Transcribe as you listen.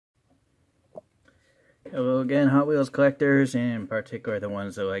Hello again, Hot Wheels collectors, and in particular the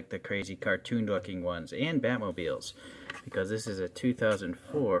ones that like the crazy cartoon-looking ones, and Batmobiles, because this is a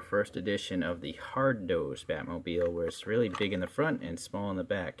 2004 first edition of the Hardnoze Batmobile, where it's really big in the front and small in the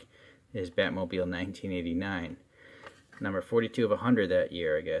back. It is Batmobile 1989, number 42 of 100 that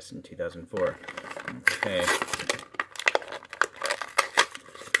year, I guess, in 2004. Okay.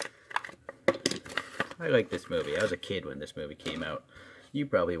 I like this movie. I was a kid when this movie came out. You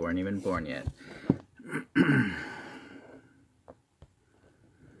probably weren't even born yet.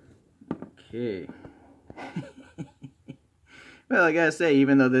 Okay. Well, I gotta say,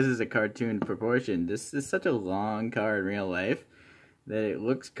 even though this is a cartoon proportion, this is such a long car in real life that it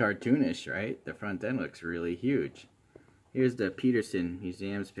looks cartoonish, right? The front end looks really huge. Here's the Peterson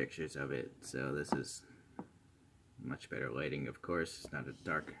Museum's pictures of it. So this is much better lighting, of course. It's not a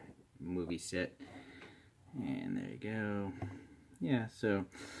dark movie set. And there you go. Yeah, so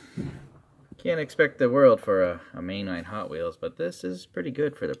can't expect the world for a mainline Hot Wheels, but this is pretty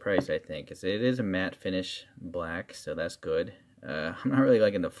good for the price, I think. It is a matte finish black, so that's good. I'm not really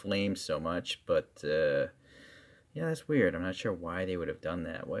liking the flames so much, but yeah, that's weird. I'm not sure why they would have done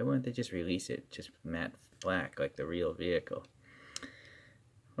that. Why wouldn't they just release it just matte black like the real vehicle?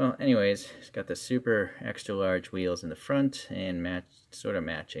 Well, anyways, it's got the super extra large wheels in the front and sort of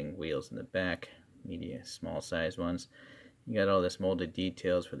matching wheels in the back, medium, small size ones. You got all this molded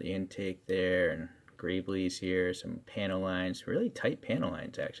details for the intake there, and greeblies here, some panel lines, really tight panel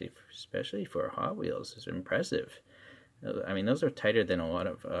lines actually, especially for Hot Wheels. It's impressive. I mean, those are tighter than a lot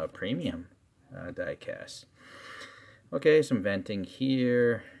of premium die casts. Okay, some venting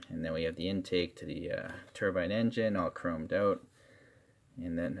here, and then we have the intake to the turbine engine, all chromed out.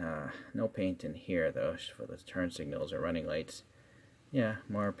 And then no paint in here though, for the turn signals or running lights. Yeah,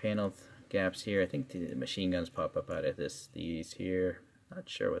 more panel gaps here. I think the machine guns pop up out of these here. Not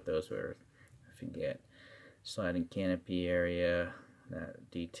sure what those were. I forget. Sliding canopy area.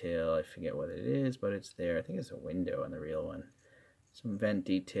 That detail, I forget what it is, but it's there. I think it's a window on the real one. Some vent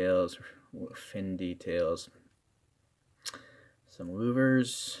details, fin details. Some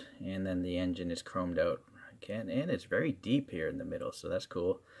louvers, and then the engine is chromed out again, and it's very deep here in the middle, so that's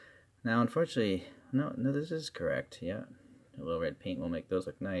cool. Now, unfortunately, no, this is correct. Yeah, a little red paint will make those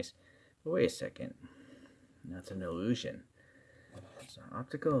look nice. But wait a second, that's an illusion. It's an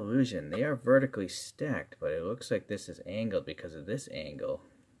optical illusion. They are vertically stacked, but it looks like this is angled because of this angle.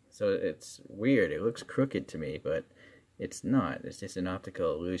 So it's weird. It looks crooked to me, but it's not. It's just an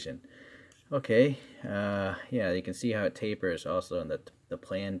optical illusion. Okay, yeah, you can see how it tapers also in the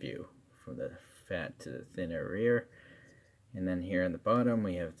plan view from the fat to the thinner rear. And then here on the bottom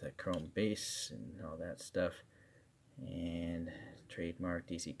we have the chrome base and all that stuff. And trademark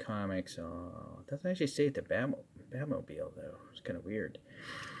DC Comics. Oh, it doesn't actually say the Batmobile though. It's kind of weird.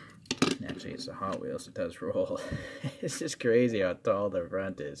 Actually, it's the Hot Wheels. It does roll. It's just crazy how tall the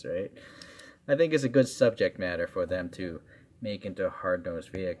front is, right? I think it's a good subject matter for them to make into a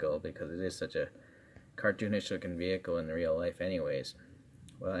hard-nosed vehicle because it is such a cartoonish looking vehicle in real life anyways.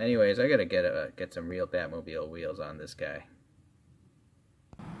 Well, anyways, I gotta get some real Batmobile wheels on this guy.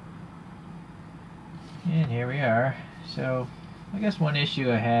 And here we are. So I guess one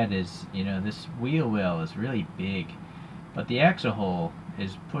issue I had is, you know, this wheel well is really big, but the axle hole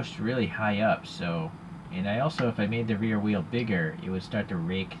is pushed really high up, so, and I also, if I made the rear wheel bigger, it would start to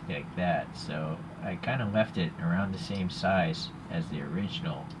rake like that, so I kind of left it around the same size as the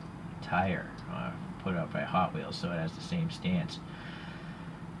original tire put up by Hot Wheels, so it has the same stance.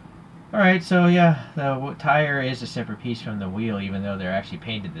 Alright, so yeah, the tire is a separate piece from the wheel, even though they're actually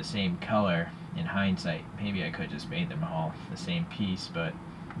painted the same color. In hindsight, maybe I could just made them all the same piece, but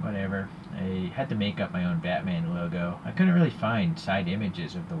whatever. I had to make up my own Batman logo. I couldn't really find side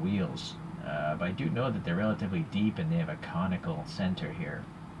images of the wheels, but I do know that they're relatively deep and they have a conical center here.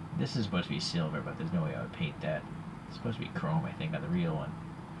 This is supposed to be silver, but there's no way I would paint that. It's supposed to be chrome, I think, on the real one.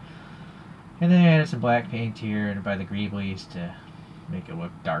 And then I added some black paint here and by the greeblies to make it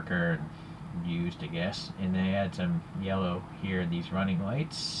look darker and used, I guess. And then I add some yellow here in these running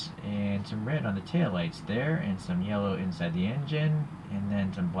lights and some red on the tail lights there and some yellow inside the engine and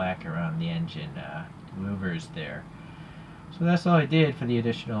then some black around the engine louvers there. So that's all I did for the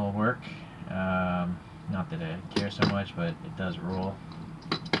additional work. Not that I care so much, but it does roll.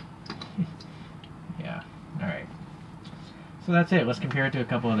 Yeah, alright. So that's it. Let's compare it to a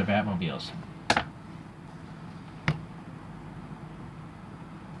couple other Batmobiles.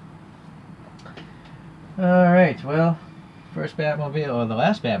 Alright, well, first Batmobile, or the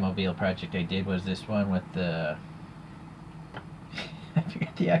last Batmobile project I did was this one with the... I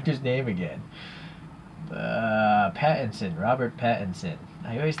forget the actor's name again. Pattinson, Robert Pattinson.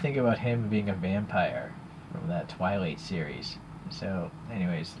 I always think about him being a vampire from that Twilight series. So,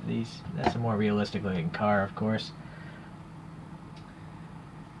 anyways, that's a more realistic looking car, of course.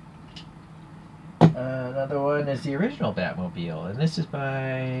 Another one is the original Batmobile, and this is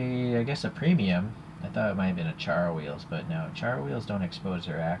by, I guess, a premium. I thought it might have been a Char Wheels, but no, Char Wheels don't expose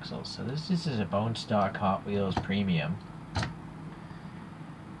their axles. So this is a bone stock Hot Wheels premium.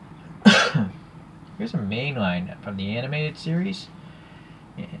 Here's a mainline from the animated series,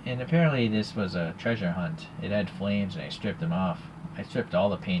 and apparently this was a treasure hunt. It had flames, and I stripped them off. I stripped all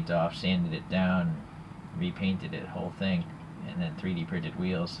the paint off, sanded it down, repainted it, whole thing, and then 3D printed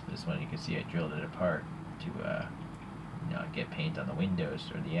wheels. This one you can see I drilled it apart to get paint on the windows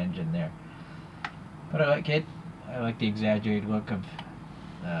or the engine there. But I like it. I like the exaggerated look of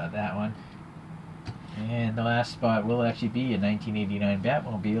that one. And the last spot will actually be a 1989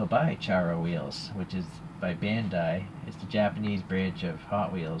 Batmobile by Char Wheels, which is by Bandai. It's the Japanese branch of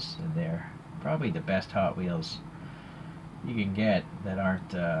Hot Wheels, and they're probably the best Hot Wheels you can get that aren't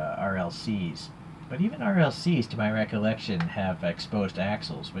RLCs. But even RLCs, to my recollection, have exposed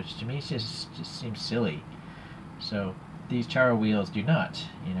axles, which to me just seems silly. So these Char Wheels do not.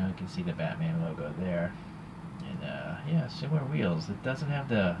 You can see the Batman logo there. And yeah, similar wheels. It doesn't have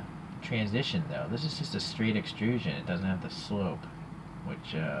the transition though. This is just a straight extrusion. It doesn't have the slope,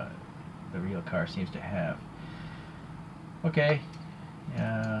 which the real car seems to have. Okay.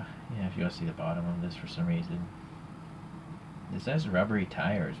 Yeah, if you want to see the bottom of this for some reason. This has rubbery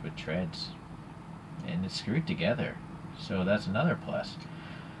tires with treads, and it's screwed together, so that's another plus.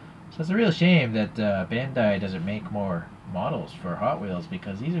 So it's a real shame that Bandai doesn't make more models for Hot Wheels,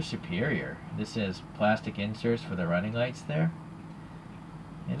 because these are superior. This has plastic inserts for the running lights there.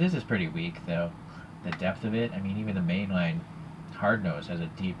 And this is pretty weak though, the depth of it. I mean, even the mainline Hardnoze has a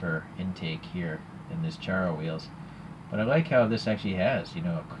deeper intake here than this Char Wheels. But I like how this actually has,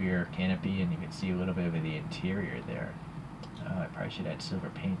 a clear canopy, and you can see a little bit of the interior there. I probably should add silver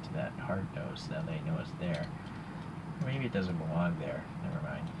paint to that Hardnoze, that they know it's there. Maybe it doesn't belong there. Never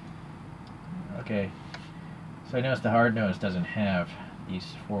mind. Okay, so I noticed the Hardnoze doesn't have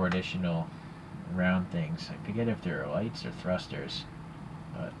these 4 additional round things. I forget if they're lights or thrusters.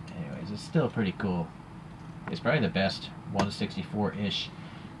 But anyways, it's still pretty cool. It's probably the best 164-ish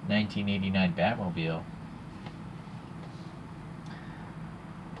 1989 Batmobile.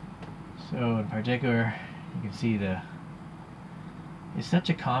 So in particular, you can see it's such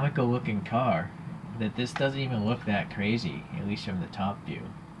a comical looking car that this doesn't even look that crazy, at least from the top view.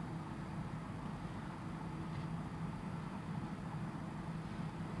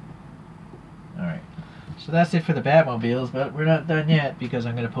 Alright, so that's it for the Batmobiles, but we're not done yet, because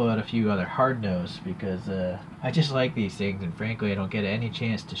I'm going to pull out a few other Hardnoze, because I just like these things, and frankly I don't get any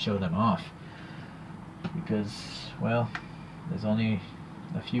chance to show them off. Because, well, there's only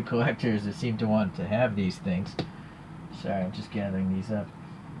a few collectors that seem to want to have these things. Sorry, I'm just gathering these up.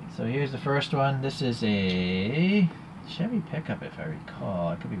 So here's the first one. This is a Chevy pickup, if I recall.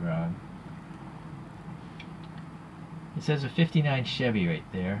 I could be wrong. It says a 59 Chevy right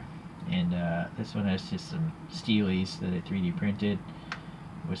there. And this one has just some steelies that I 3D printed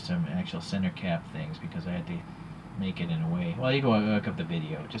with some actual center cap things, because I had to make it in a way. Well, you go look up the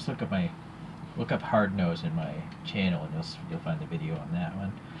video. Just look up Hardnoze in my channel, and you'll find the video on that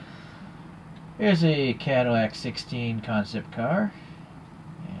one. Here's a Cadillac 16 concept car.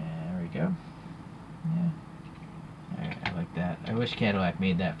 And there we go. Yeah, I like that. I wish Cadillac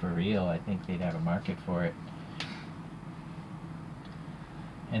made that for real. I think they'd have a market for it.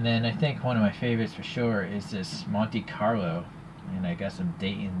 And then I think one of my favorites for sure is this Monte Carlo, and I got some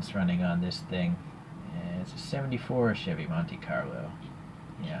Daytons running on this thing. And it's a 74 Chevy Monte Carlo.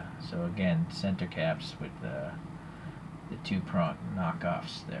 Yeah, so again, center caps with the 2-prong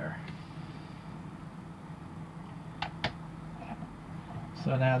knockoffs there.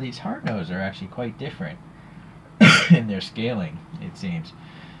 So now these Hardnoze are actually quite different in their scaling, it seems.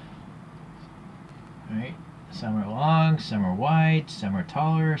 Alright, some are long, some are wide, some are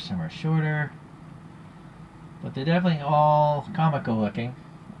taller, some are shorter. But they're definitely all comical looking,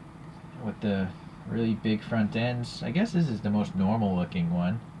 with the really big front ends. I guess this is the most normal looking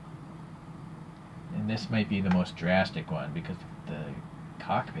one. And this might be the most drastic one, because the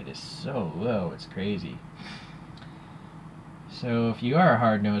cockpit is so low, it's crazy. So if you are a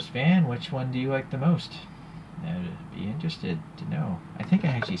Hardnoze fan, which one do you like the most? I'd be interested to know. I think I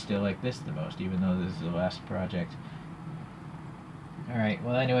actually still like this the most, even though this is the last project. Alright,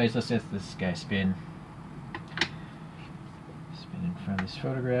 well anyways, let's let this guy spin. Spin in front of this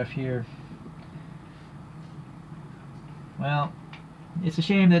photograph here. Well, it's a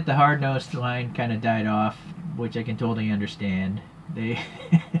shame that the Hardnoze line kind of died off, which I can totally understand. They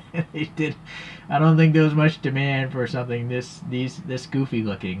they did. I don't think there was much demand for something this goofy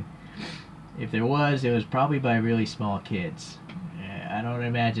looking. If there was, it was probably by really small kids. I don't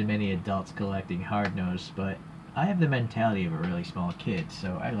imagine many adults collecting Hardnoze, but I have the mentality of a really small kid,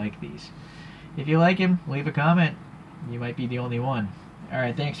 so I like these. If you like him, leave a comment. You might be the only one.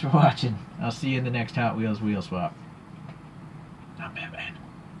 Alright, thanks for watching. I'll see you in the next Hot Wheels wheel swap. I'm Batman.